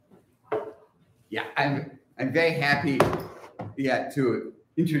Yeah, I'm very happy, to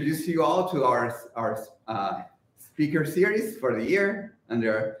introduce you all to our speaker series for the year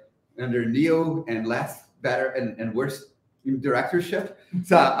under new and less, better, and worse directorship.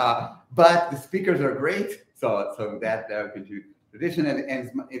 So, but the speakers are great. So that continues tradition,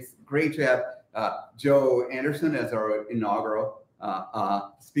 and it's great to have Joe Anderson as our inaugural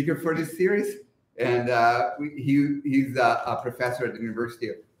speaker for this series. And he's a professor at the University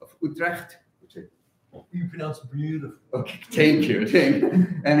of Utrecht. You pronounce it beautiful. Okay, thank you.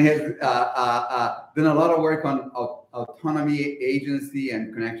 And he has done a lot of work on autonomy, agency,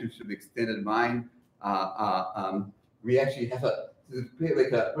 and connections to the extended mind. We actually have a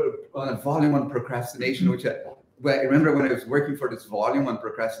volume on procrastination, which I remember when I was working for this volume on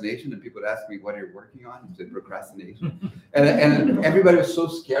procrastination, and people would ask me, "What are you working on?" I said, "Procrastination." and everybody was so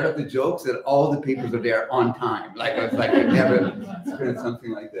scared of the jokes that all the papers are there on time. Like I was like, I never experienced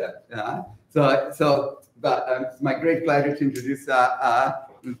something like that. But it's my great pleasure to introduce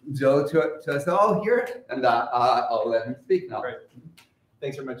Joe to us all here, and I'll let him speak now. Great.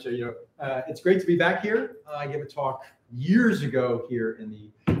 Thanks very much, it's great to be back here. I gave a talk years ago here in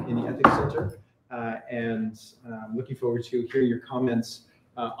the Ethics Center, and I'm looking forward to hearing your comments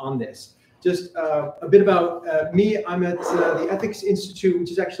on this. Just a bit about me. I'm at the Ethics Institute,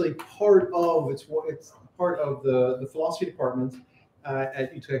 which is actually part of the philosophy department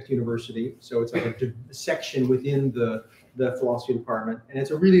at Utrecht University. So it's like a section within the philosophy department, and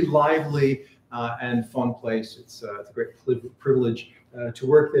it's a really lively and fun place. It's a great privilege to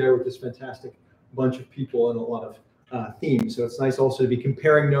work there with this fantastic bunch of people and a lot of themes. So it's nice also to be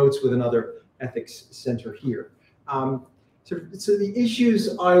comparing notes with another ethics center here. So the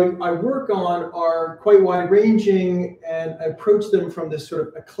issues I work on are quite wide-ranging, and I approach them from this sort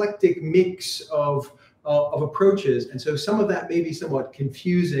of eclectic mix of approaches. And so some of that may be somewhat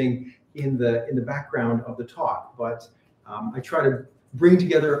confusing in the background of the talk, but I try to bring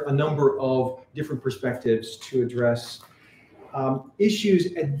together a number of different perspectives to address issues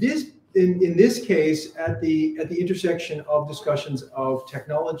in this case at the intersection of discussions of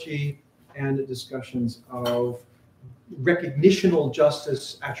technology and discussions of recognitional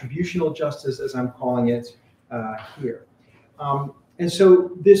justice, attributional justice, as I'm calling it here. And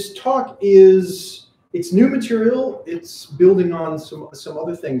so this talk it's new material. It's building on some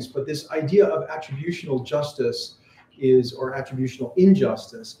other things, but this idea of attributional justice or attributional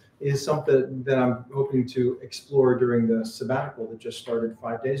injustice is something that I'm hoping to explore during the sabbatical that just started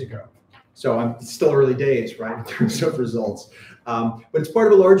 5 days ago. So it's still early days, right, in terms of results. But it's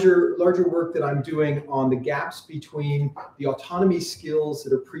part of a larger work that I'm doing on the gaps between the autonomy skills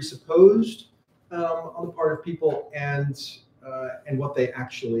that are presupposed on the part of people and what they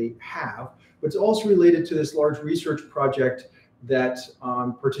actually have. But it's also related to this large research project that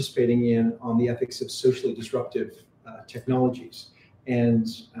I'm participating in on the ethics of socially disruptive technologies. And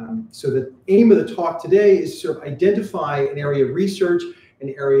so the aim of the talk today is to sort of identify an area of research, an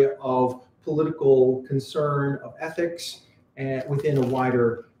area of political concern, of ethics, within a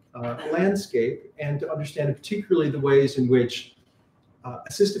wider landscape, and to understand particularly the ways in which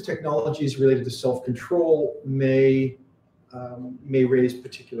assistive technologies related to self-control may raise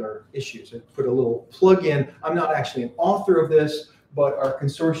particular issues. I put a little plug in. I'm not actually an author of this, but our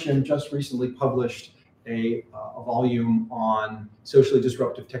consortium just recently published a volume on socially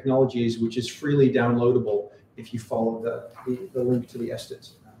disruptive technologies, which is freely downloadable if you follow the link to the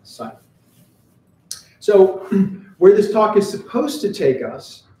Estes site. So where this talk is supposed to take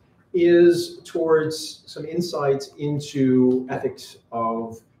us is towards some insights into ethics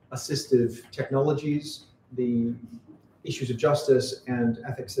of assistive technologies, the issues of justice and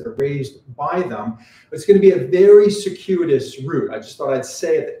ethics that are raised by them. But it's going to be a very circuitous route. I just thought I'd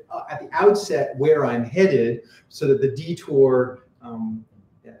say at the outset where I'm headed, so that the detour,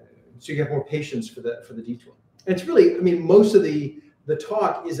 so you have more patience for the detour. And it's really, I mean, most of the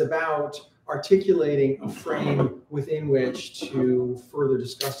talk is about articulating a frame within which to further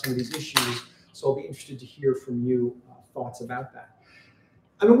discuss some of these issues. So I'll be interested to hear from you thoughts about that.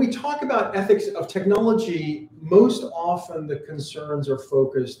 I mean, we talk about ethics of technology, most often the concerns are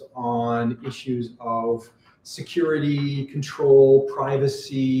focused on issues of security, control,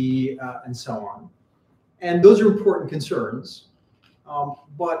 privacy, and so on. And those are important concerns.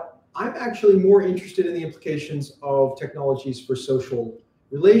 But I'm actually more interested in the implications of technologies for social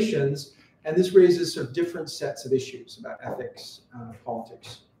relations. And this raises sort of different sets of issues about ethics,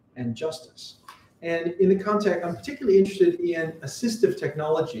 politics, and justice. And in the context, I'm particularly interested in assistive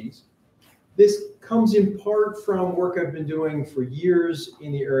technologies. This comes in part from work I've been doing for years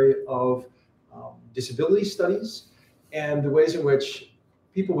in the area of disability studies and the ways in which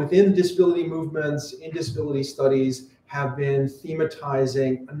people within disability movements, in disability studies, have been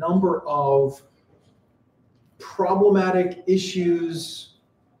thematizing a number of problematic issues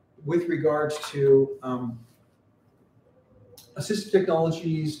with regards to assistive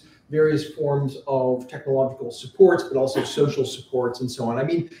technologies, various forms of technological supports, but also social supports and so on. I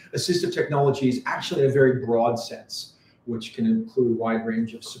mean, assistive technologies actually in a very broad sense, which can include a wide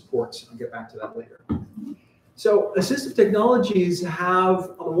range of supports. I'll get back to that later. So assistive technologies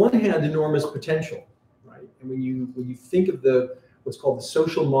have, on the one hand, enormous potential, right? And when you think of what's called the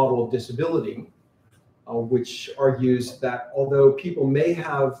social model of disability, which argues that although people may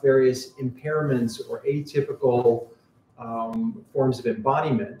have various impairments or atypical forms of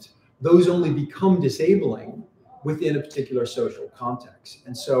embodiment, those only become disabling within a particular social context.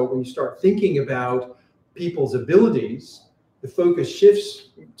 And so when you start thinking about people's abilities, the focus shifts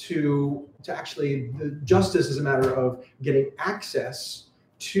to actually the justice as a matter of getting access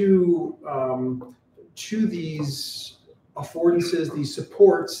to these affordances, these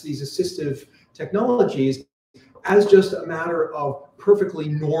supports, these assistive technologies as just a matter of perfectly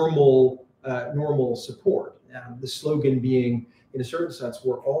normal support. The slogan being, in a certain sense,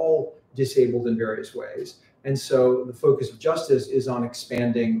 we're all disabled in various ways. And so the focus of justice is on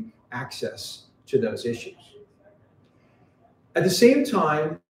expanding access to those issues. At the same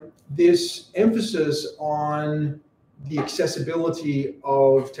time, this emphasis on the accessibility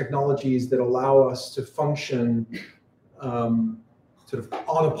of technologies that allow us to function sort of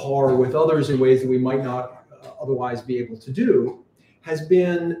on a par with others in ways that we might not otherwise be able to do has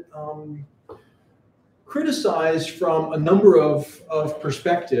been criticized from a number of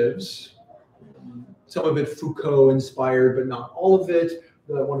perspectives, some of it Foucault-inspired, but not all of it.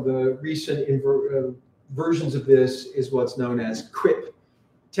 One of the recent versions of this is what's known as crip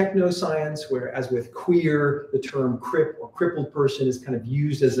technoscience, where, as with queer, the term crip or crippled person is kind of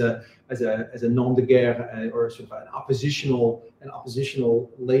used as a nom de guerre or sort of an oppositional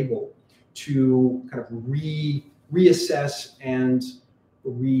label to kind of reassess and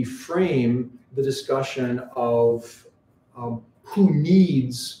reframe the discussion of who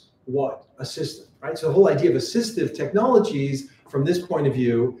needs what assistant, right? So the whole idea of assistive technologies from this point of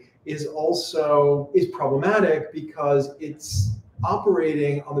view is problematic because it's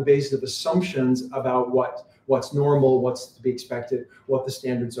operating on the basis of assumptions about what's normal, what's to be expected, what the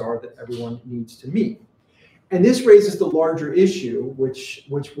standards are that everyone needs to meet. And this raises the larger issue, which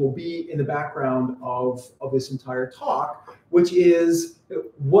will be in the background of this entire talk, which is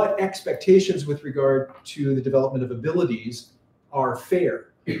what expectations with regard to the development of abilities are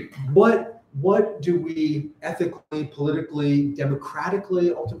fair. What do we ethically, politically,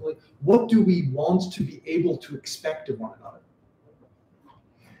 democratically, ultimately, what do we want to be able to expect of one another?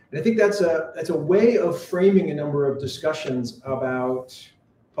 And I think that's a way of framing a number of discussions about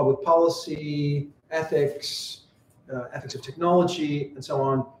public policy, ethics, ethics of technology, and so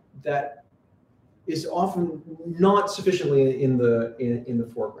on, that is often not sufficiently in the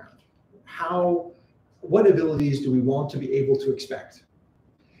foreground. What abilities do we want to be able to expect?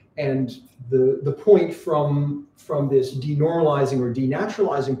 And the point from this denormalizing or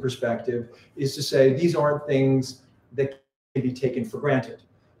denaturalizing perspective is to say these aren't things that can be taken for granted.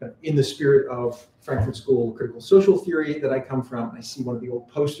 In the spirit of Frankfurt School of Critical Social Theory that I come from, I see one of the old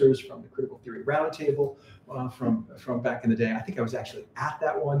posters from the Critical Theory Roundtable from back in the day. I think I was actually at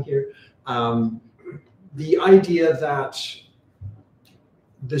that one here. The idea that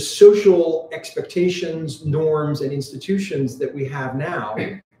the social expectations, norms, and institutions that we have now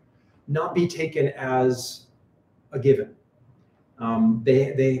not be taken as a given.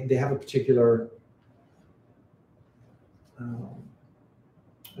 They have a particular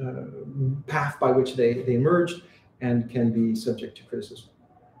path by which they emerged and can be subject to criticism.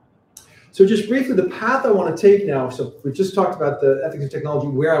 So just briefly, the path I want to take now, so we've just talked about the ethics of technology,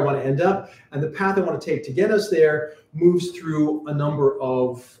 where I want to end up, and the path I want to take to get us there moves through a number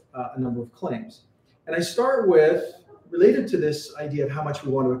of claims. And I start with, related to this idea of how much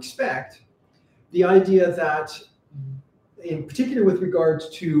we want to expect, the idea that, in particular with regards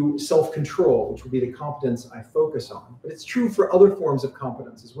to self-control, which would be the competence I focus on, but it's true for other forms of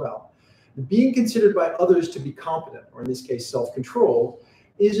competence as well. Being considered by others to be competent, or in this case, self-control,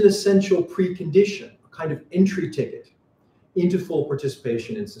 is an essential precondition, a kind of entry ticket into full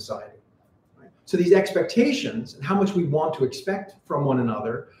participation in society. Right? So these expectations and how much we want to expect from one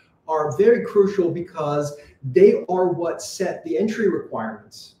another are very crucial because they are what set the entry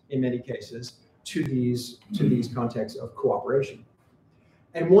requirements, in many cases, to these contexts of cooperation.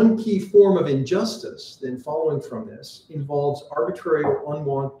 And one key form of injustice, then following from this, involves arbitrary or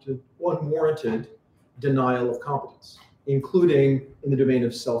unwarranted denial of competence. including in the domain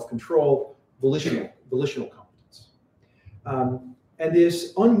of self-control, volitional competence. And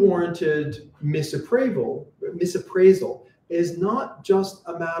this unwarranted misappraisal is not just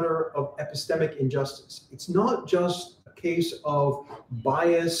a matter of epistemic injustice. It's not just a case of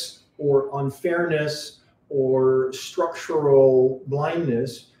bias or unfairness or structural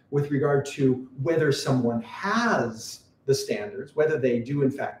blindness with regard to whether someone has the standards, whether they do in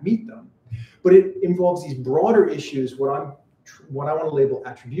fact meet them, but it involves these broader issues, what I want to label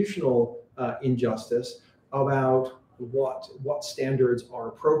attributional injustice, about what standards are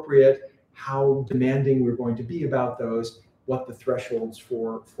appropriate, how demanding we're going to be about those, what the thresholds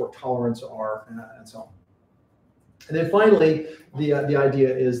for tolerance are, and so on. And then finally, the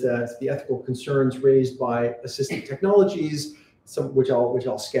idea is that the ethical concerns raised by assistive technologies, which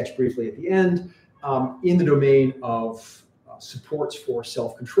I'll sketch briefly at the end, in the domain of supports for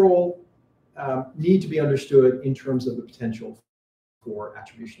self-control, need to be understood in terms of the potential for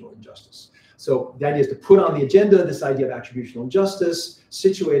attributional injustice. So the idea is to put on the agenda this idea of attributional injustice,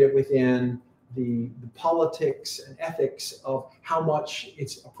 situate it within the politics and ethics of how much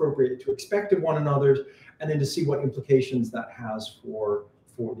it's appropriate to expect of one another, and then to see what implications that has for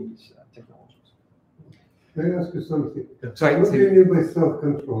these technologies. Can I ask you something? Sorry, what do you mean by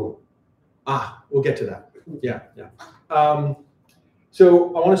self-control? We'll get to that. Yeah.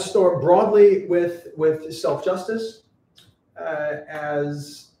 So I want to start broadly with self-justice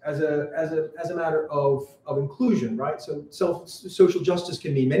as a matter of inclusion, right? So social justice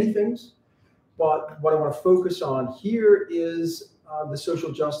can mean many things, but what I want to focus on here is the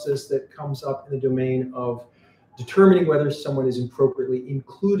social justice that comes up in the domain of determining whether someone is appropriately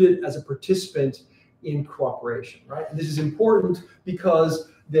included as a participant in cooperation, right? And this is important because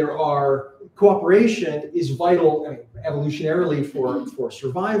cooperation is vital evolutionarily for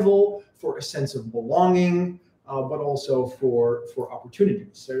survival, for a sense of belonging, but also for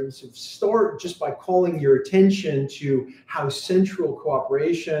opportunities. So start just by calling your attention to how central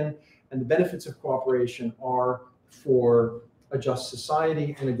cooperation and the benefits of cooperation are for a just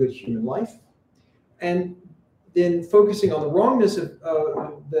society and a good human life. And then focusing on the wrongness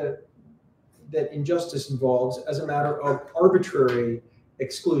that injustice involves as a matter of arbitrary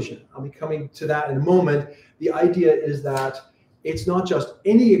exclusion. I'll be coming to that in a moment. The idea is that it's not just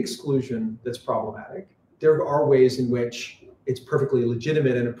any exclusion that's problematic. There are ways in which it's perfectly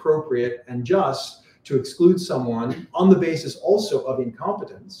legitimate and appropriate and just to exclude someone on the basis also of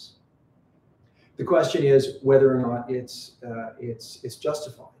incompetence. The question is whether or not it's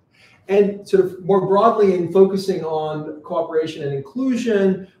justified. And sort of more broadly, in focusing on cooperation and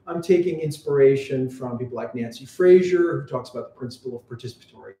inclusion, I'm taking inspiration from people like Nancy Fraser, who talks about the principle of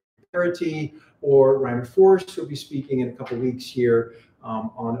participatory parity, or Rainer Forst, who will be speaking in a couple of weeks here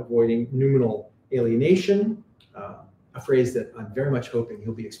on avoiding numinal alienation, a phrase that I'm very much hoping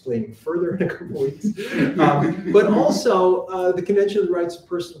he'll be explaining further in a couple of weeks. But also the Convention on the Rights of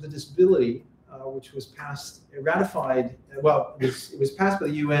Persons with a Disability, which was ratified, well, it was passed by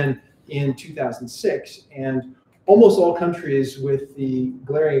the UN in 2006, and almost all countries, with the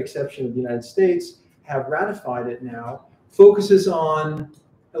glaring exception of the United States, have ratified it now, focuses on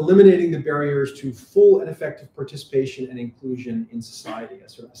eliminating the barriers to full and effective participation and inclusion in society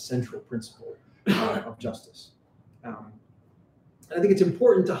as sort of a central principle of justice. And I think it's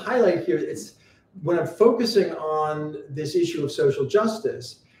important to highlight here, when I'm focusing on this issue of social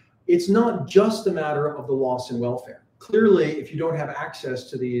justice, it's not just a matter of the loss in welfare. Clearly, if you don't have access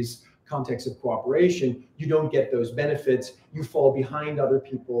to these contexts of cooperation, you don't get those benefits, you fall behind other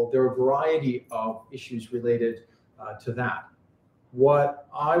people. There are a variety of issues related to that. What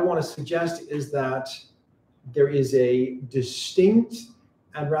I want to suggest is that there is a distinct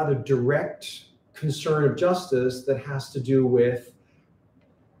and rather direct concern of justice that has to do with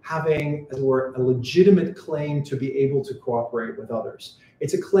having, as it were, a legitimate claim to be able to cooperate with others.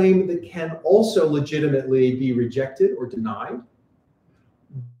 It's a claim that can also legitimately be rejected or denied,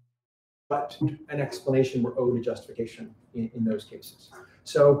 but an explanation were owed a justification in those cases.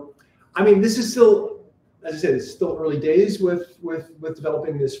 So, I mean, this is still, as I said, it's still early days with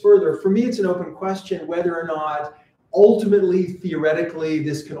developing this further. For me, it's an open question whether or not ultimately, theoretically,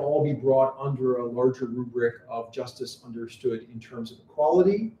 this can all be brought under a larger rubric of justice understood in terms of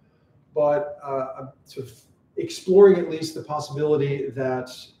equality, but sort of exploring at least the possibility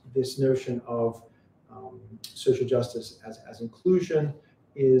that this notion of social justice as inclusion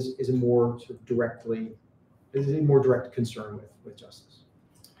is a more sort of direct concern with justice.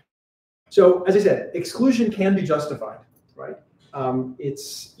 So, as I said, exclusion can be justified, right?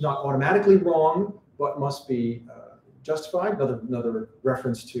 It's not automatically wrong, but must be justified. Another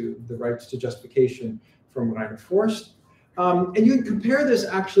reference to the rights to justification from Rainer Forst. And you can compare this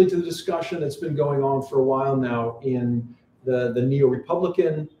actually to the discussion that's been going on for a while now in the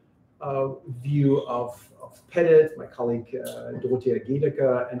neo-Republican view of Pettit, my colleague Dorothea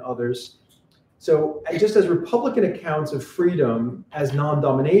Gedeke, and others. So just as Republican accounts of freedom as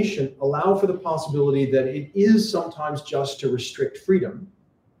non-domination allow for the possibility that it is sometimes just to restrict freedom,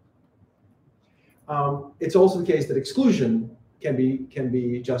 it's also the case that exclusion can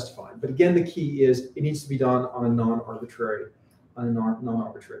be justified. But again, the key is it needs to be done on a non-arbitrary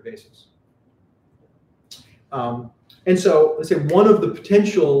basis. And so let's say one of the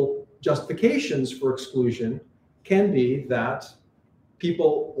potential justifications for exclusion can be that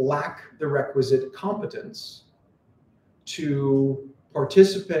people lack the requisite competence to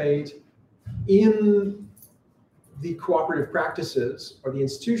participate in the cooperative practices or the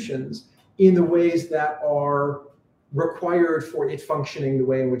institutions in the ways that are required for it functioning the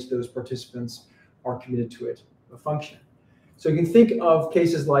way in which those participants are committed to it functioning. So you can think of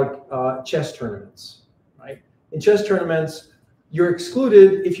cases like chess tournaments, right? In chess tournaments, you're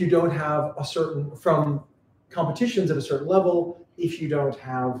excluded if you don't have from competitions at a certain level if you don't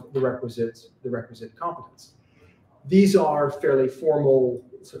have the requisite competence. These are fairly formal,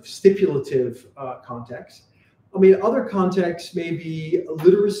 sort of stipulative contexts. I mean, other contexts may be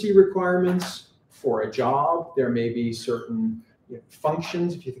literacy requirements for a job. There may be certain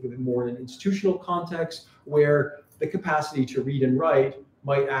functions, if you think of it more in an institutional context, where the capacity to read and write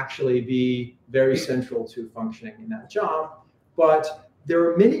might actually be very central to functioning in that job. But there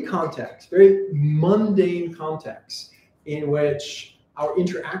are many contexts, very mundane contexts, in which our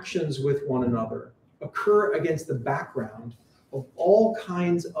interactions with one another occur against the background of all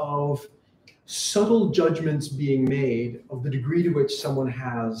kinds of subtle judgments being made of the degree to which someone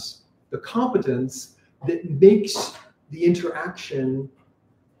has the competence that makes the interaction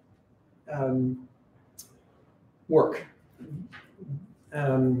work,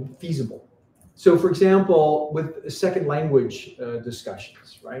 feasible. So for example, with second language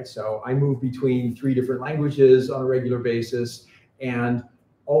discussions, right? So I move between 3 different languages on a regular basis, and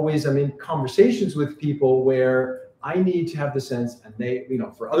always I'm in conversations with people where I need to have the sense, and they,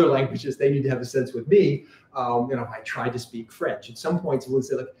 for other languages, they need to have the sense with me. I try to speak French. At some points, we'll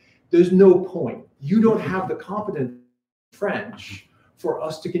say, like, there's no point. You don't have the competence in French for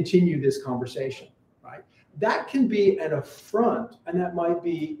us to continue this conversation, right? That can be an affront, and that might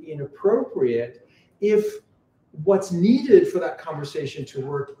be inappropriate if what's needed for that conversation to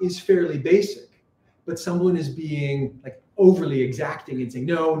work is fairly basic, but someone is being like overly exacting and saying,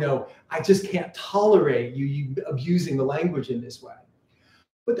 no, I just can't tolerate you abusing the language in this way.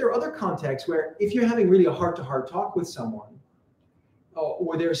 But there are other contexts where if you're having really a heart-to-heart talk with someone,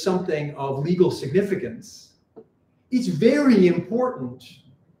 or there's something of legal significance, it's very important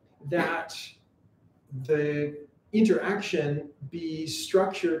that the interaction be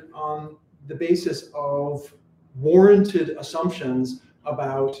structured on the basis of warranted assumptions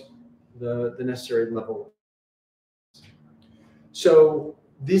about the necessary level. So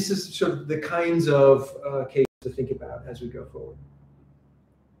this is sort of the kinds of cases to think about as we go forward.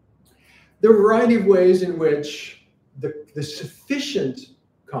 There are a variety of ways in which the sufficient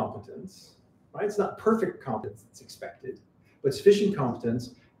competence, right? It's not perfect competence that's expected, but sufficient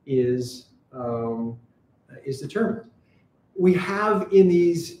competence is determined. We have in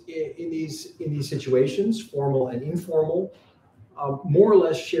these situations, formal and informal, more or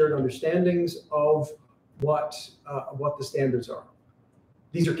less shared understandings of what the standards are.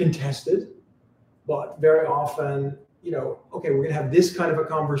 These are contested, but very often, okay, we're going to have this kind of a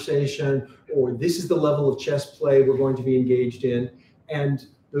conversation, or this is the level of chess play we're going to be engaged in, and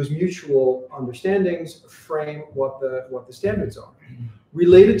those mutual understandings frame what the standards are.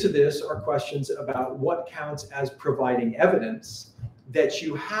 Related to this are questions about what counts as providing evidence that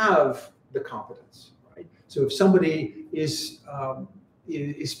you have the competence, right? So if somebody is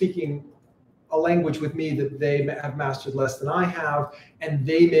speaking a language with me that they have mastered less than I have, and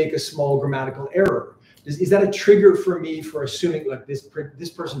they make a small grammatical error, is that a trigger for me for assuming like this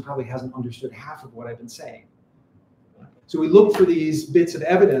person probably hasn't understood half of what I've been saying? So we look for these bits of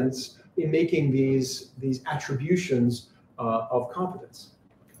evidence in making these attributions of competence.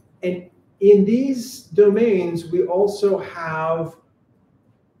 And in these domains, we also have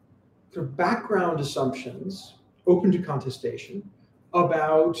sort of background assumptions open to contestation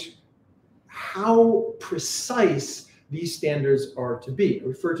about how precise these standards are to be. I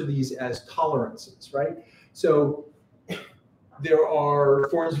refer to these as tolerances, right? So there are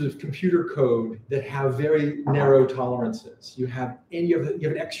forms of computer code that have very narrow tolerances. You have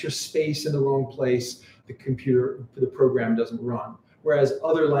an extra space in the wrong place, the program doesn't run. whereas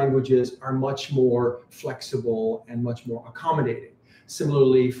other languages are much more flexible and much more accommodating.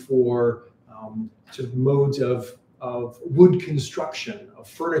 Similarly, for sort of modes of wood construction, of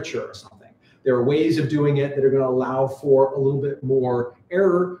furniture or something, there are ways of doing it that are going to allow for a little bit more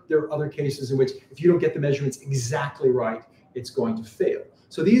error. There are other cases in which if you don't get the measurements exactly right, it's going to fail.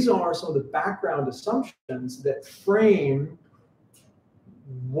 So these are some of the background assumptions that frame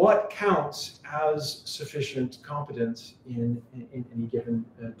what counts as sufficient competence in any given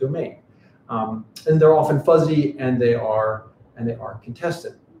domain. And they're often fuzzy, and they are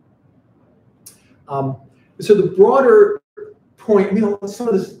contested. So the broader point, I mean,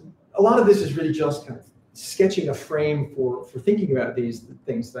 a lot of this is really just kind of sketching a frame for thinking about these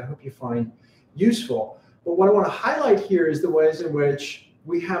things that I hope you find useful. But what I want to highlight here is the ways in which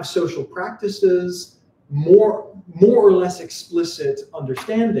we have social practices, more or less explicit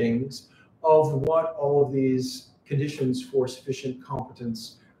understandings of what all of these conditions for sufficient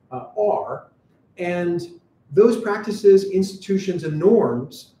competence are. And those practices, institutions, and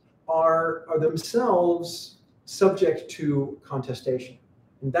norms are themselves subject to contestation.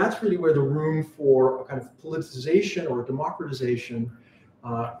 And that's really where the room for a kind of politicization or democratization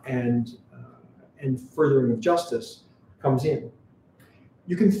and furthering of justice comes in.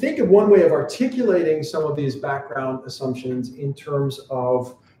 You can think of one way of articulating some of these background assumptions in terms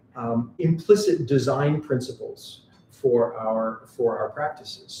of implicit design principles for our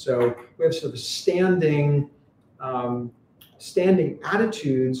practices. So we have sort of standing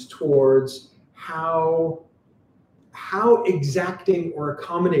attitudes towards how exacting or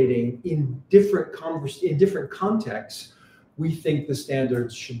accommodating in different contexts we think the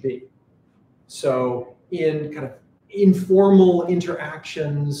standards should be. So in kind of informal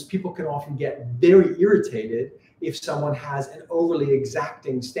interactions, people can often get very irritated if someone has an overly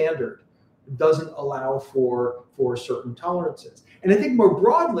exacting standard. It doesn't allow for certain tolerances. And I think more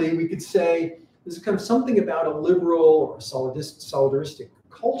broadly, we could say there's kind of something about a liberal or a solidaristic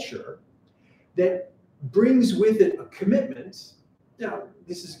culture that brings with it a commitment. Now,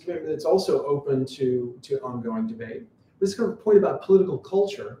 this is a commitment that's also open to ongoing debate. This is kind of a point about political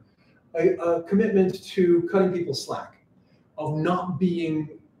culture, a commitment to cutting people slack, of not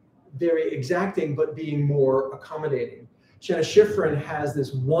being very exacting, but being more accommodating. Shanna Schifrin has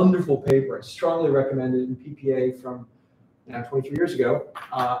this wonderful paper, I strongly recommend it, in PPA from 23 years ago,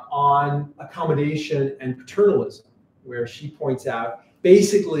 on accommodation and paternalism, where she points out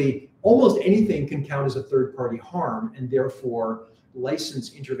basically almost anything can count as a third-party harm, and therefore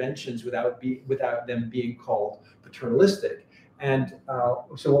license interventions without them being called paternalistic. And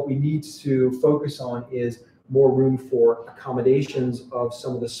so what we need to focus on is more room for accommodations of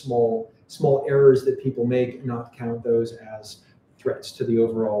some of the small errors that people make, and not count those as threats to the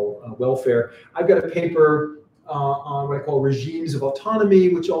overall welfare. I've got a paper on what I call regimes of autonomy,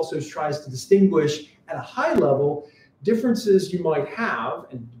 which also tries to distinguish at a high level differences you might have,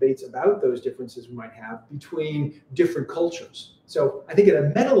 and debates about those differences we might have between different cultures. So I think at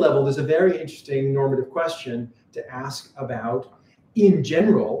a meta level, there's a very interesting normative question to ask about, in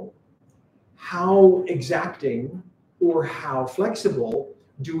general, how exacting or how flexible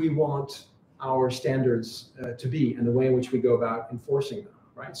do we want our standards to be, and the way in which we go about enforcing them,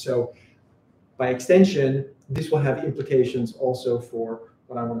 right? So by extension, this will have implications also for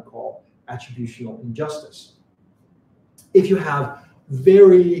what I want to call attributional injustice. If you have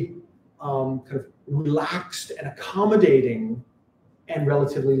very kind of relaxed and accommodating and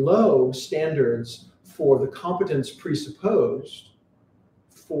relatively low standards for the competence presupposed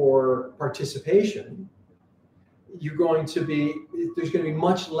for participation, there's going to be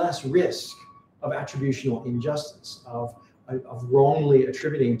much less risk of attributional injustice, of wrongly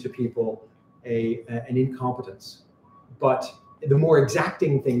attributing to people an incompetence. But the more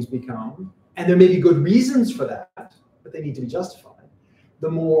exacting things become, and there may be good reasons for that, but they need to be justified, the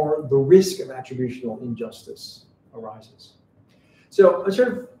more the risk of attributional injustice arises. So I'm sort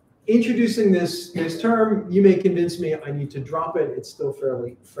of introducing this term. You may convince me I need to drop it. It's still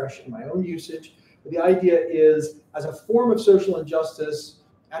fairly fresh in my own usage. But the idea is, as a form of social injustice,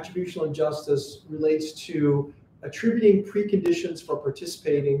 attributional injustice relates to attributing preconditions for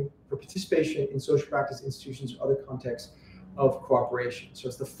participation in social practice, institutions, or other contexts of cooperation. So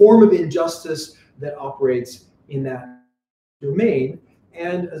it's the form of injustice that operates in that domain.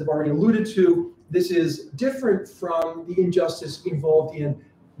 And as I've already alluded to, this is different from the injustice involved in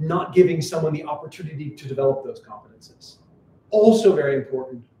not giving someone the opportunity to develop those competences. Also very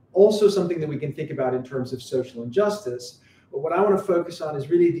important, also something that we can think about in terms of social injustice. But what I want to focus on is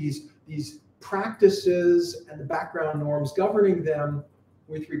really these practices and the background norms governing them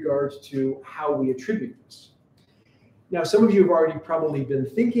with regards to how we attribute this. Now, some of you have already probably been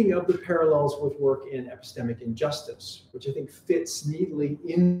thinking of the parallels with work in epistemic injustice, which I think fits neatly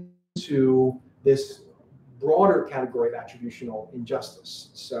into this broader category of attributional injustice.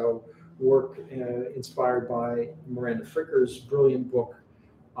 So work inspired by Miranda Fricker's brilliant book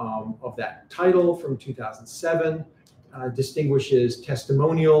of that title from 2007, distinguishes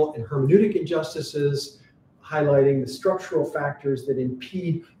testimonial and hermeneutic injustices, highlighting the structural factors that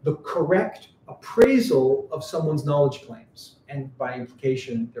impede the correct appraisal of someone's knowledge claims and by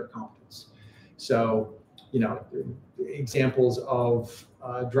implication their competence. So, examples of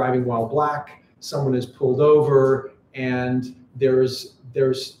driving while black, someone is pulled over and there's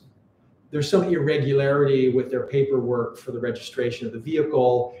some irregularity with their paperwork for the registration of the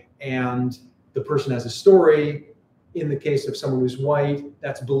vehicle, and the person has a story. In the case of someone who's white,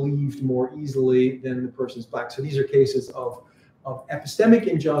 that's believed more easily than the person's black. So these are cases of epistemic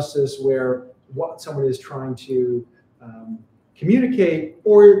injustice where what someone is trying to communicate,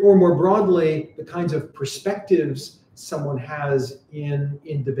 or more broadly, the kinds of perspectives someone has in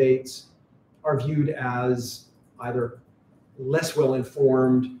debates are viewed as either less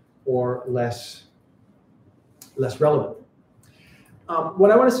well-informed or less relevant.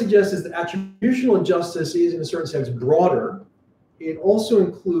 What I want to suggest is that attributional injustice is, in a certain sense, broader. It also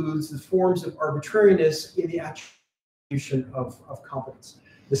includes the forms of arbitrariness in the attribution of competence,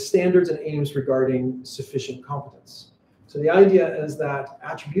 the standards and aims regarding sufficient competence. So the idea is that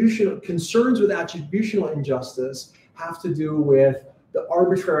concerns with attributional injustice have to do with the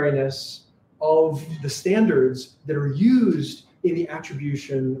arbitrariness of the standards that are used in the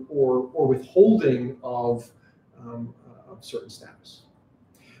attribution or withholding of certain status.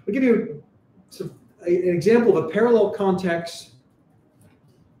 I'll give you an example of a parallel context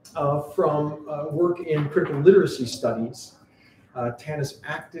from work in critical literacy studies. Tanis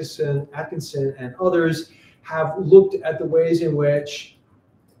Atkinson and others have looked at the ways in which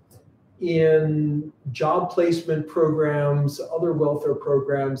in job placement programs, other welfare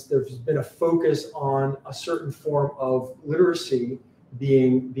programs, there's been a focus on a certain form of literacy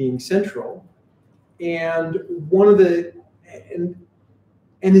being central. And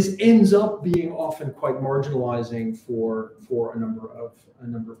this ends up being often quite marginalizing for a number of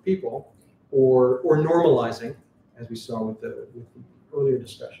people, or normalizing, as we saw with the earlier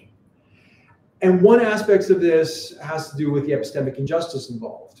discussion. And one aspect of this has to do with the epistemic injustice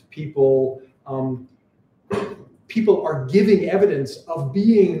involved. People are giving evidence of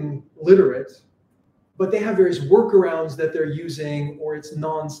being literate, but they have various workarounds that they're using, or it's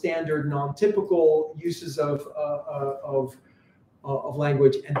non-standard, non-typical uses of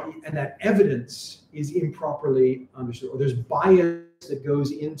language, and that evidence is improperly understood, or there's bias that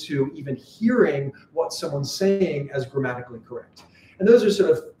goes into even hearing what someone's saying as grammatically correct. And those are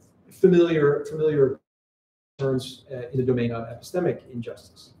sort of familiar terms in the domain of epistemic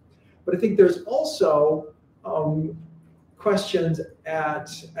injustice. But I think there's also questions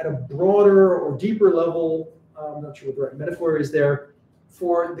at a broader or deeper level, I'm not sure what the right metaphor is there,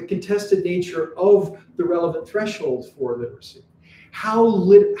 for the contested nature of the relevant threshold for literacy. How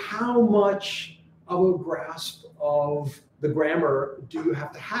much of a grasp of the grammar do you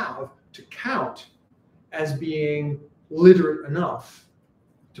have to count as being literate enough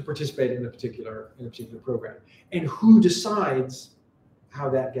to participate in a particular program? And who decides how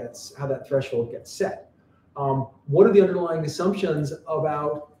that threshold gets set? What are the underlying assumptions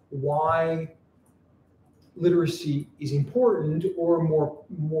about why literacy is important, or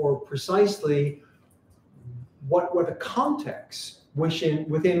more precisely, what the context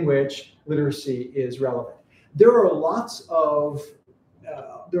within which literacy is relevant? There are lots of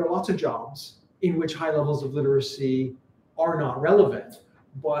jobs in which high levels of literacy are not relevant,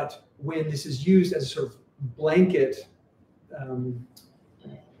 but when this is used as a sort of blanket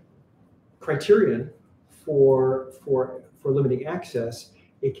criterion for limiting access,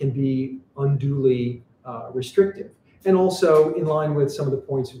 it can be unduly restrictive. And also, in line with some of the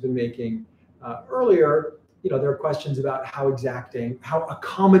points we've been making earlier, there are questions about how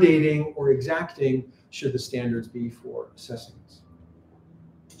accommodating or exacting should the standards be for assessing this.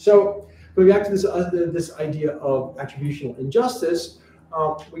 So, going back to this idea of attributional injustice,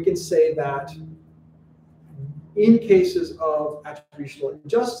 we can say that in cases of attributional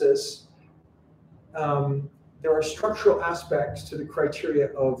injustice, there are structural aspects to the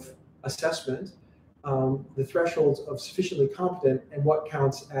criteria of assessment, the thresholds of sufficiently competent, and what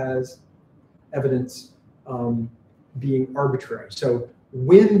counts as evidence being arbitrary. So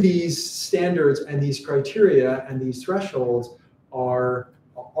when these standards and these criteria and these thresholds are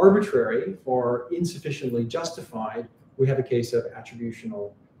arbitrary or insufficiently justified, we have a case of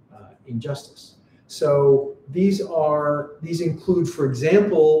attributional injustice. So these include, for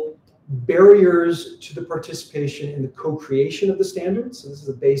example, barriers to the participation in the co-creation of the standards. So this is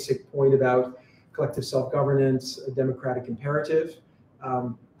a basic point about collective self-governance, a democratic imperative.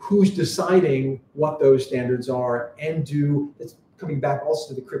 Who's deciding what those standards are, and it's coming back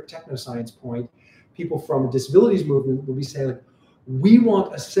also to the crypt technoscience point. People from the disabilities movement will be saying, like, we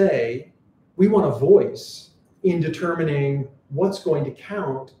want a say, we want a voice in determining what's going to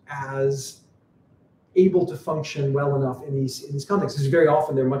count as able to function well enough in these contexts. Because very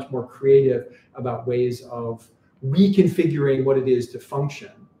often they're much more creative about ways of reconfiguring what it is to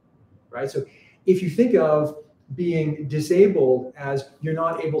function, right? So if you think of being disabled as you're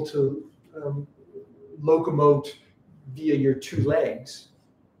not able to locomote via your two legs,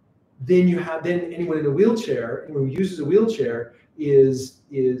 then anyone in a wheelchair, anyone who uses a wheelchair is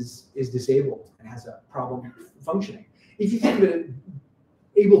disabled and has a problem functioning. If you think of it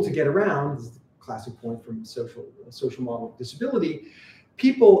able to get around, this is the classic point from social model of disability,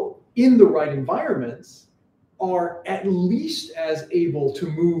 people in the right environments are at least as able to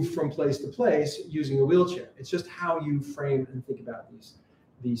move from place to place using a wheelchair. It's just how you frame and think about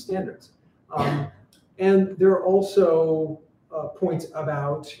these standards. And there are also points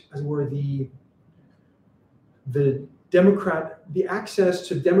about, as it were, the access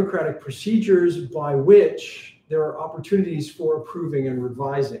to democratic procedures by which there are opportunities for approving and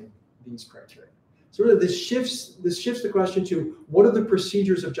revising these criteria. So really this shifts the question to what are the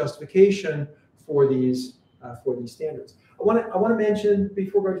procedures of justification for these standards. I want to mention,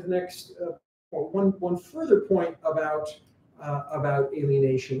 before going to the next point, one further point about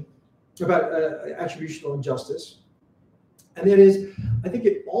alienation, about attributional injustice, and that is, I think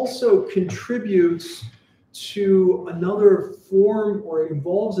it also contributes to another form, or it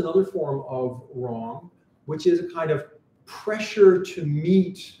involves another form of wrong, which is a kind of pressure to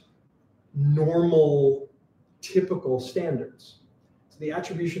meet normal, typical standards. So the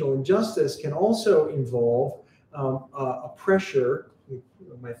attributional injustice can also involve a pressure,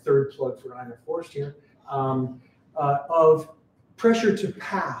 my third plug for Ina Forst here, of pressure to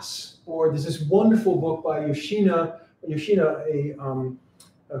pass. Or there's this wonderful book by Yoshina, a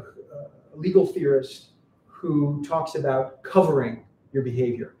legal theorist, who talks about covering your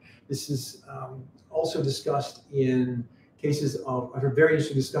behavior. This is also discussed in cases of a very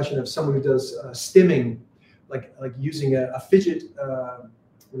interesting discussion of someone who does stimming, like using a fidget, what are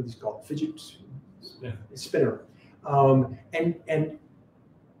these called? Fidget spinner. And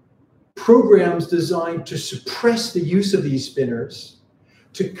programs designed to suppress the use of these spinners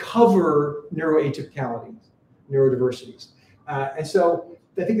to cover neuroatypicalities, neurodiversities. And so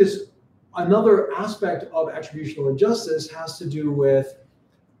I think this another aspect of attributional injustice has to do with,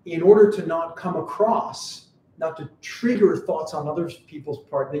 in order to not come across, not to trigger thoughts on other people's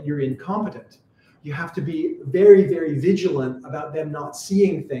part that you're incompetent, you have to be very, very vigilant about them not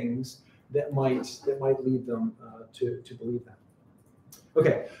seeing things that might lead them to believe that.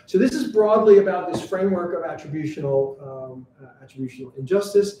 Okay, so this is broadly about this framework of attributional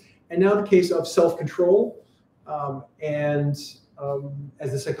injustice, and now the case of self-control, and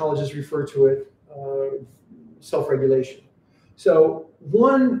as the psychologists refer to it, self-regulation. So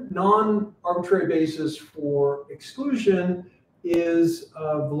one non-arbitrary basis for exclusion is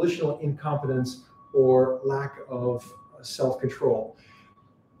volitional incompetence or lack of self-control.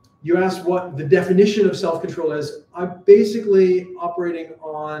 You asked what the definition of self-control is. I'm basically operating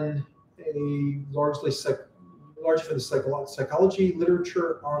on a largely for the psychology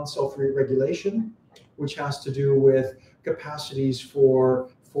literature on self-regulation, which has to do with capacities for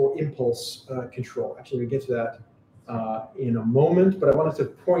impulse control. Actually, we'll get to that in a moment, but I wanted to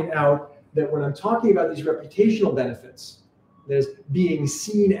point out that when I'm talking about these reputational benefits, there's being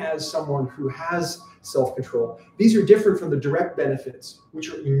seen as someone who has self-control. These are different from the direct benefits, which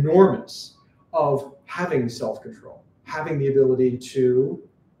are enormous, of having self-control, having the ability to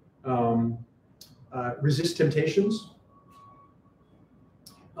resist temptations,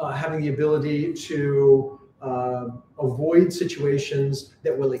 having the ability to avoid situations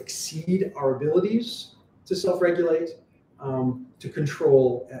that will exceed our abilities to self-regulate, to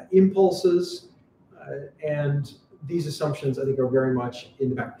control impulses, and these assumptions, I think, are very much in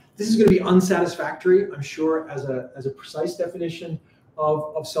the back. This is going to be unsatisfactory, I'm sure, as a precise definition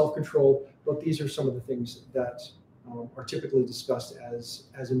of self-control, but these are some of the things that are typically discussed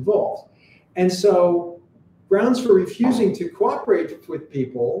as involved. And so grounds for refusing to cooperate with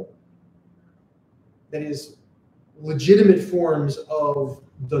people, that is, legitimate forms of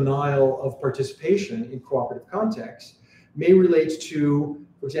denial of participation in cooperative contexts, may relate to,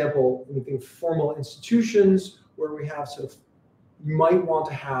 for example, anything formal institutions where we have you might want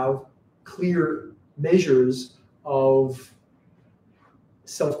to have clear measures of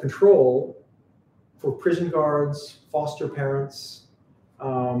self-control for prison guards, foster parents.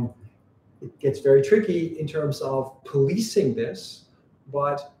 It gets very tricky in terms of policing this,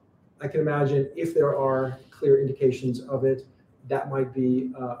 but I can imagine if there are clear indications of it, that might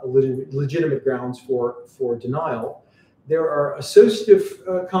be a legitimate grounds for denial. There are associative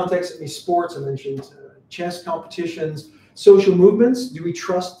contexts, I mean, sports, I mentioned chess competitions, social movements. Do we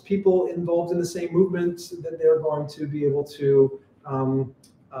trust people involved in the same movement that they're going to be able to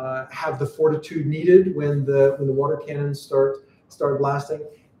have the fortitude needed when the water cannons start blasting?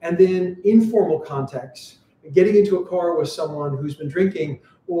 And then informal contexts, getting into a car with someone who's been drinking,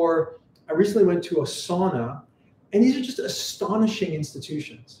 or I recently went to a sauna, and these are just astonishing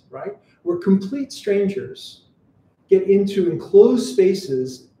institutions, right? Where complete strangers get into enclosed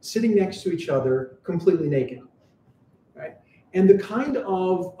spaces, sitting next to each other, completely naked, right? And the kind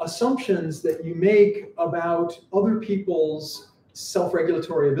of assumptions that you make about other people's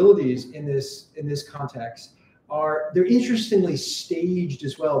self-regulatory abilities in this context they're interestingly staged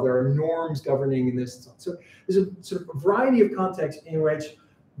as well. There are norms governing in this. So there's a sort of a variety of contexts in which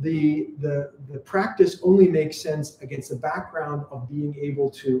the practice only makes sense against the background of being able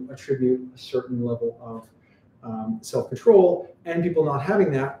to attribute a certain level of self-control, and people not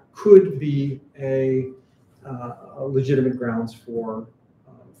having that could be a legitimate grounds for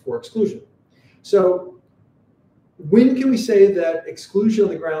exclusion. So when can we say that exclusion on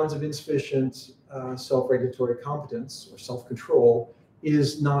the grounds of insufficient self-regulatory competence or self-control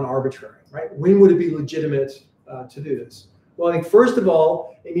is non-arbitrary, right? When would it be legitimate to do this? Well, I think first of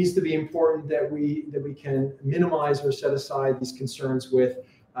all, it needs to be important that we can minimize or set aside these concerns with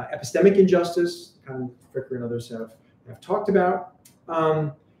epistemic injustice, kind of Fricker and others have talked about.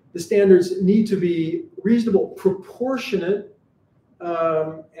 The standards need to be reasonable, proportionate,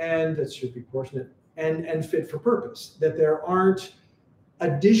 and that should be proportionate, and fit for purpose, that there aren't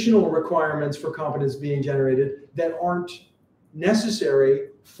additional requirements for competence being generated that aren't necessary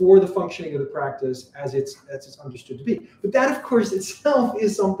for the functioning of the practice as it's understood to be. But that, of course, itself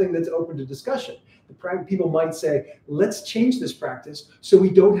is something that's open to discussion. People might say, let's change this practice so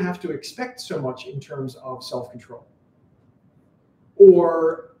we don't have to expect so much in terms of self-control.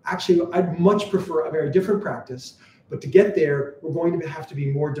 Or actually, I'd much prefer a very different practice, but to get there, we're going to have to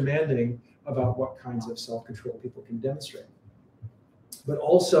be more demanding about what kinds of self-control people can demonstrate. But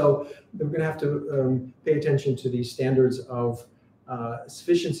also, we're going to have to pay attention to these standards of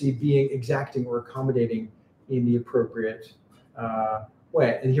sufficiency being exacting or accommodating in the appropriate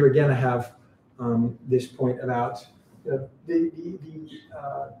way. And here again, I have this point about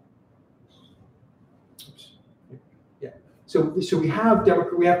So we have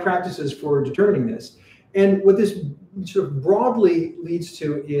practices for determining this, and what this sort of broadly leads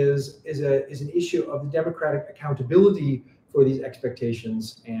to is an issue of the democratic accountability for these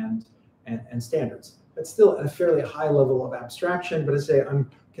expectations and standards. That's still at a fairly high level of abstraction, but as I say, I'm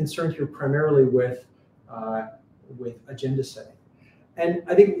concerned here primarily with agenda setting. And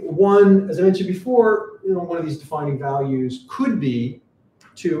I think one, as I mentioned before, one of these defining values could be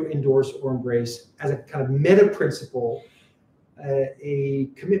to endorse or embrace as a kind of meta principle a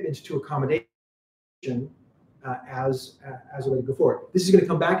commitment to accommodation as a way to go forward. This is going to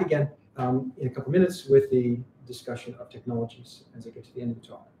come back again in a couple of minutes with the discussion of technologies as I get to the end of the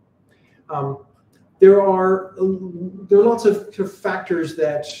talk. There are lots of factors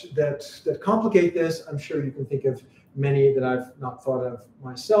that complicate this. I'm sure you can think of many that I've not thought of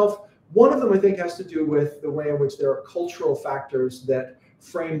myself. One of them, I think, has to do with the way in which there are cultural factors that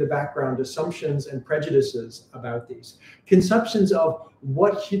frame the background assumptions and prejudices about these conceptions of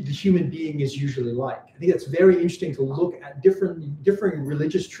what the human being is usually like. I think it's very interesting to look at differing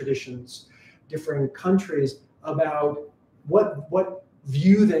religious traditions, differing countries, about what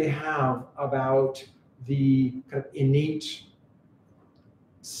view they have about the kind of innate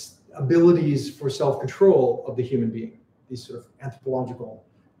abilities for self-control of the human being, these sort of anthropological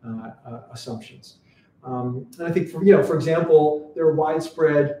assumptions. And I think, for example, there are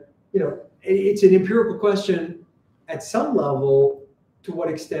widespread, it's an empirical question at some level to what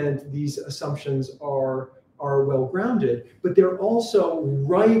extent these assumptions are well-grounded, but they're also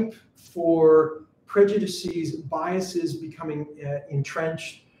ripe for prejudices, biases becoming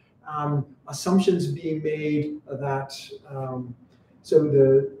entrenched, assumptions being made that,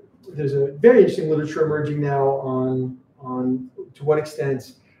 there's a very interesting literature emerging now on to what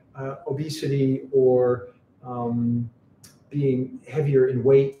extent obesity or being heavier in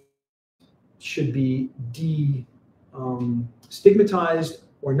weight should be stigmatized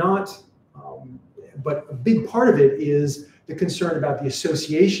or not. But a big part of it is the concern about the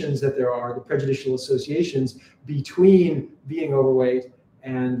associations that there are, the prejudicial associations between being overweight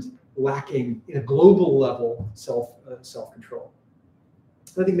and lacking in a global level self-control.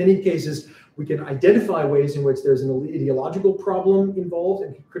 I think in many cases we can identify ways in which there's an ideological problem involved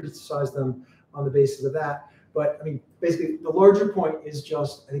and can criticize them on the basis of that. But I mean, basically, the larger point is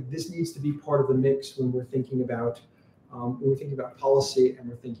just I think this needs to be part of the mix when we're thinking about policy and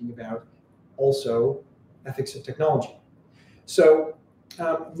we're thinking about also ethics of technology. So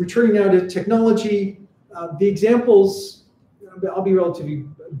returning now to technology, the examples, I'll be relatively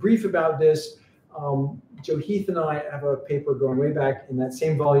brief about this. Joe Heath and I have a paper going way back in that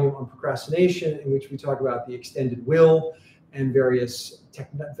same volume on procrastination in which we talk about the extended will and various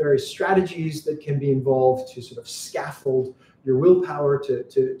strategies that can be involved to sort of scaffold your willpower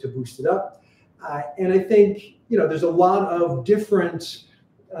to boost it up. And I think there's a lot of different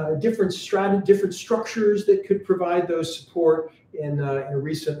structures that could provide those support. In a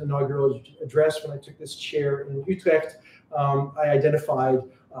recent inaugural address when I took this chair in Utrecht, I identified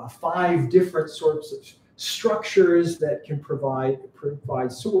 5 different sorts of structures that can provide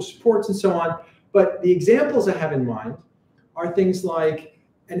social supports and so on. But the examples I have in mind are things like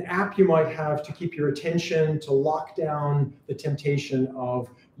an app you might have to keep your attention, to lock down the temptation of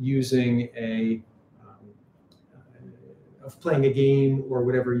using of playing a game or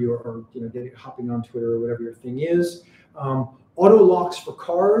whatever hopping on Twitter or whatever your thing is. Auto locks for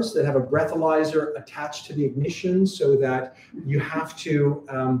cars that have a breathalyzer attached to the ignition, so that you have to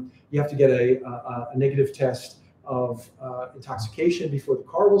get a negative test of intoxication before the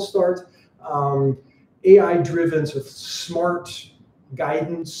car will start. AI-driven sort of smart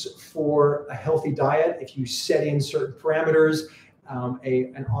guidance for a healthy diet. If you set in certain parameters,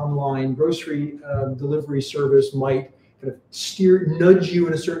 an online grocery delivery service might kind of nudge you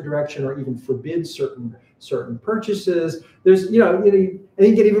in a certain direction, or even forbid certain purchases. There's, I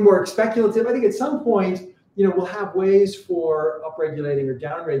think get even more speculative. I think at some point, we'll have ways for upregulating or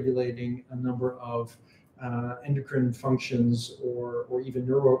downregulating a number of endocrine functions or even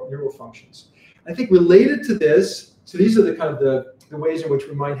neural functions. I think related to this, so these are the kind of the ways in which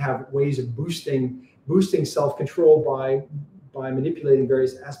we might have ways of boosting self-control by manipulating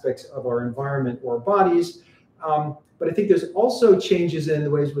various aspects of our environment or our bodies. But I think there's also changes in the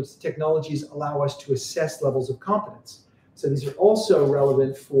ways in which technologies allow us to assess levels of competence. So these are also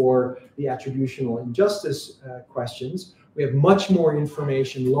relevant for the attributional injustice questions. We have much more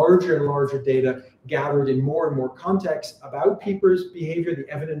information, larger and larger data gathered in more and more contexts about people's behavior, the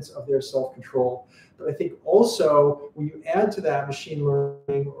evidence of their self-control. But I think also when you add to that machine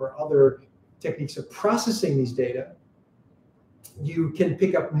learning or other techniques of processing these data, you can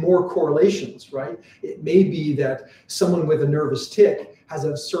pick up more correlations, right? It may be that someone with a nervous tic has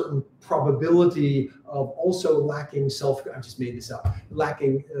a certain probability of also lacking I just made this up,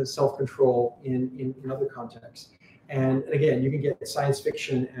 lacking self-control in other contexts. And again, you can get science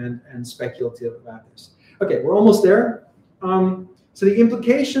fiction and speculative about this. Okay, we're almost there. So the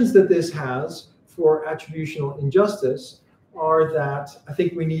implications that this has for attributional injustice are that I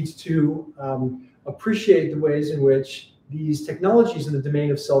think we need to appreciate the ways in which these technologies in the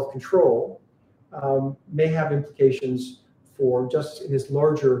domain of self-control may have implications for just in this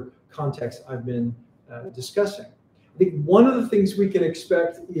larger context I've been discussing. I think one of the things we can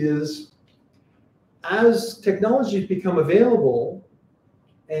expect is as technologies become available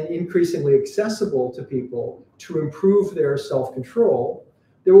and increasingly accessible to people to improve their self-control,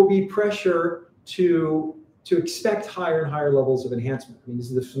 there will be pressure to expect higher and higher levels of enhancement. I mean, this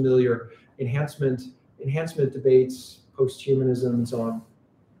is the familiar enhancement debates, post-humanism, and so on.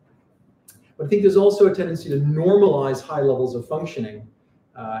 But I think there's also a tendency to normalize high levels of functioning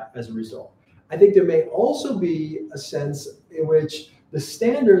as a result. I think there may also be a sense in which the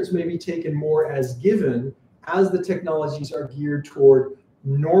standards may be taken more as given as the technologies are geared toward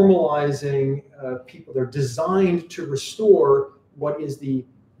normalizing people. They're designed to restore what is the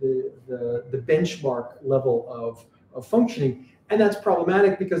benchmark level of functioning. And that's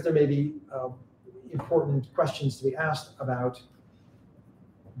problematic because there may be important questions to be asked about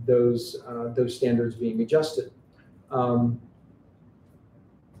those standards being adjusted.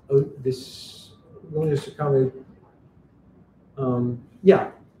 This willingness to accommodate,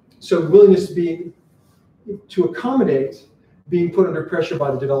 so willingness to accommodate being put under pressure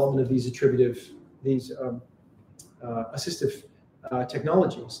by the development of these assistive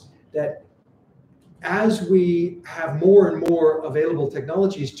technologies. That as we have more and more available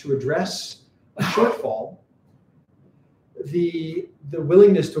technologies to address a shortfall, the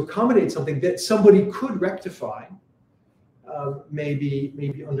willingness to accommodate something that somebody could rectify may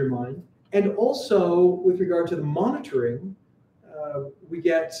be undermined. And also, with regard to the monitoring, we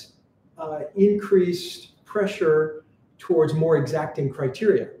get increased pressure towards more exacting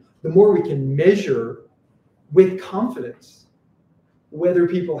criteria. The more we can measure with confidence whether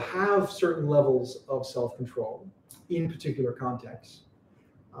people have certain levels of self-control in particular contexts,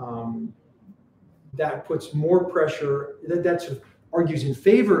 that puts more pressure, that sort of argues in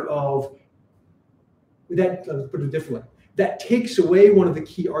favor of, that, let's put it differently, that takes away one of the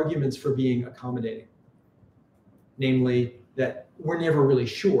key arguments for being accommodating, namely that we're never really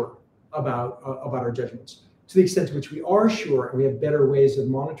sure about our judgments. To the extent to which we are sure and we have better ways of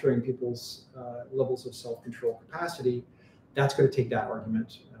monitoring people's levels of self-control capacity, that's going to take that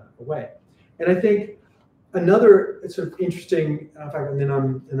argument away. And I think another sort of interesting fact, and then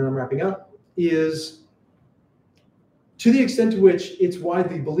I'm wrapping up, is to the extent to which it's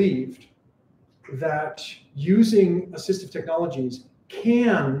widely believed that using assistive technologies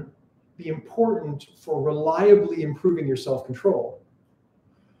can be important for reliably improving your self-control.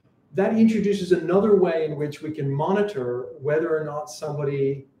 That introduces another way in which we can monitor whether or not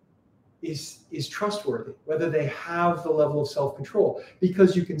somebody is trustworthy, whether they have the level of self-control,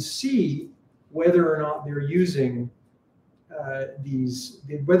 because you can see whether or not they're using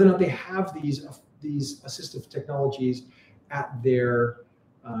whether or not they have these assistive technologies at their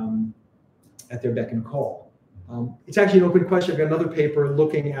beck and call. It's actually an open question. I've got another paper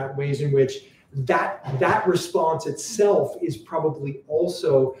looking at ways in which that response itself is probably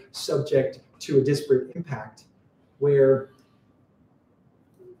also subject to a disparate impact, where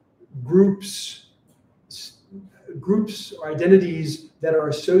groups or identities that are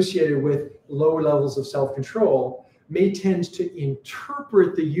associated with lower levels of self-control may tend to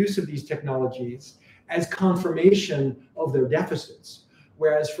interpret the use of these technologies as confirmation of their deficits.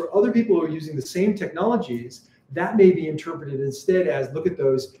 Whereas for other people who are using the same technologies, that may be interpreted instead as, look at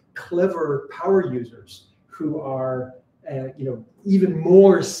those clever power users who are even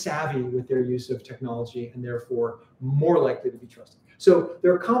more savvy with their use of technology and therefore more likely to be trusted. So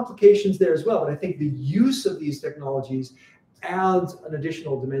there are complications there as well, but I think the use of these technologies adds an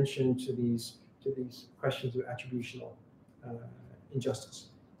additional dimension to these questions of attributional injustice.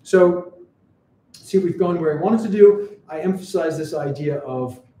 So see, we've gone where I wanted to do. I emphasize this idea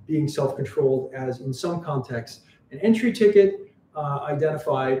of being self-controlled as, in some contexts, an entry ticket,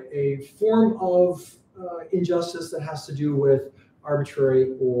 identified a form of injustice that has to do with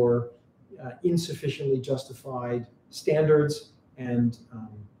arbitrary or insufficiently justified standards and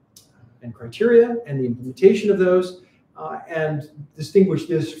criteria and the implementation of those, and distinguish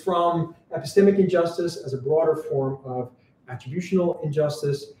this from epistemic injustice as a broader form of attributional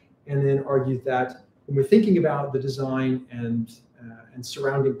injustice, and then argue that when we're thinking about the design and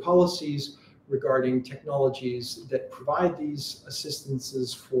surrounding policies regarding technologies that provide these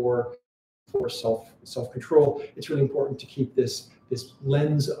assistances for self-control, it's really important to keep this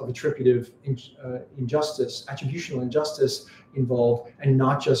lens of attributive injustice, attributional injustice involved, and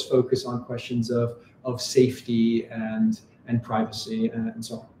not just focus on questions of safety and privacy and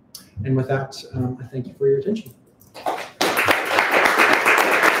so on. And with that, I thank you for your attention.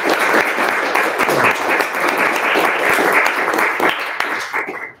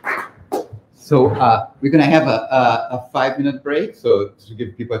 So we're going to have a 5-minute break, so to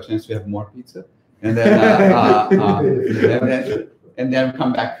give people a chance to have more pizza, and then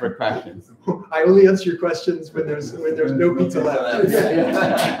come back for questions. I only answer your questions when there's no pizza left.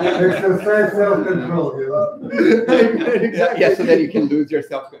 There's no self-control. Yeah, so that you can lose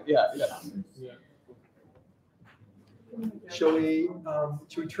yourself. Yeah. Shall we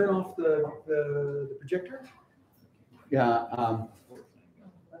turn off the projector? Yeah.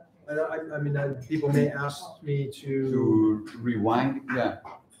 I mean, people may ask me To rewind. Yeah.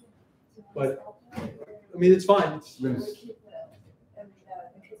 But I mean, it's fine.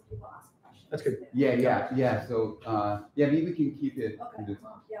 That's good. Yeah. So maybe we can keep it.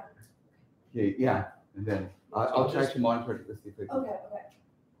 Okay. Yeah. And then I'll try to monitor it to see if I can. Okay.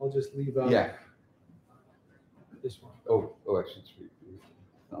 I'll just leave this one. Oh, actually, it's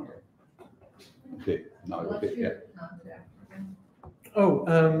okay. No, okay. Yeah. Oh,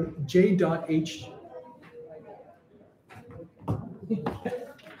 J.H.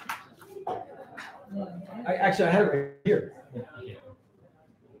 I have it right here.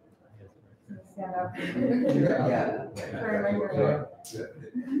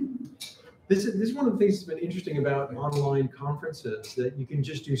 This is one of the things that's been interesting about online conferences, that you can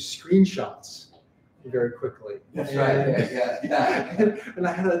just do screenshots very quickly. That's right. Yeah. And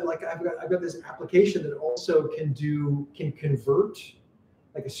I had I've got this application that also can convert,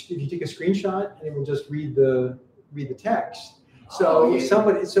 if you take a screenshot and it will just read the text. So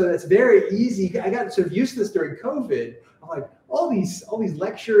so that's very easy. I got sort of used to this during COVID. I'm like, all these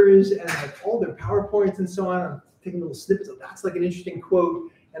lectures and like all their PowerPoints and so on. I'm taking little snippets of that's like an interesting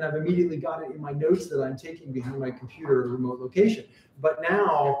quote, and I've immediately got it in my notes that I'm taking behind my computer at a remote location. But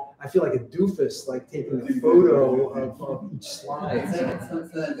now I feel like a doofus, like taking a photo of each slide.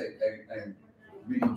 Sometimes I really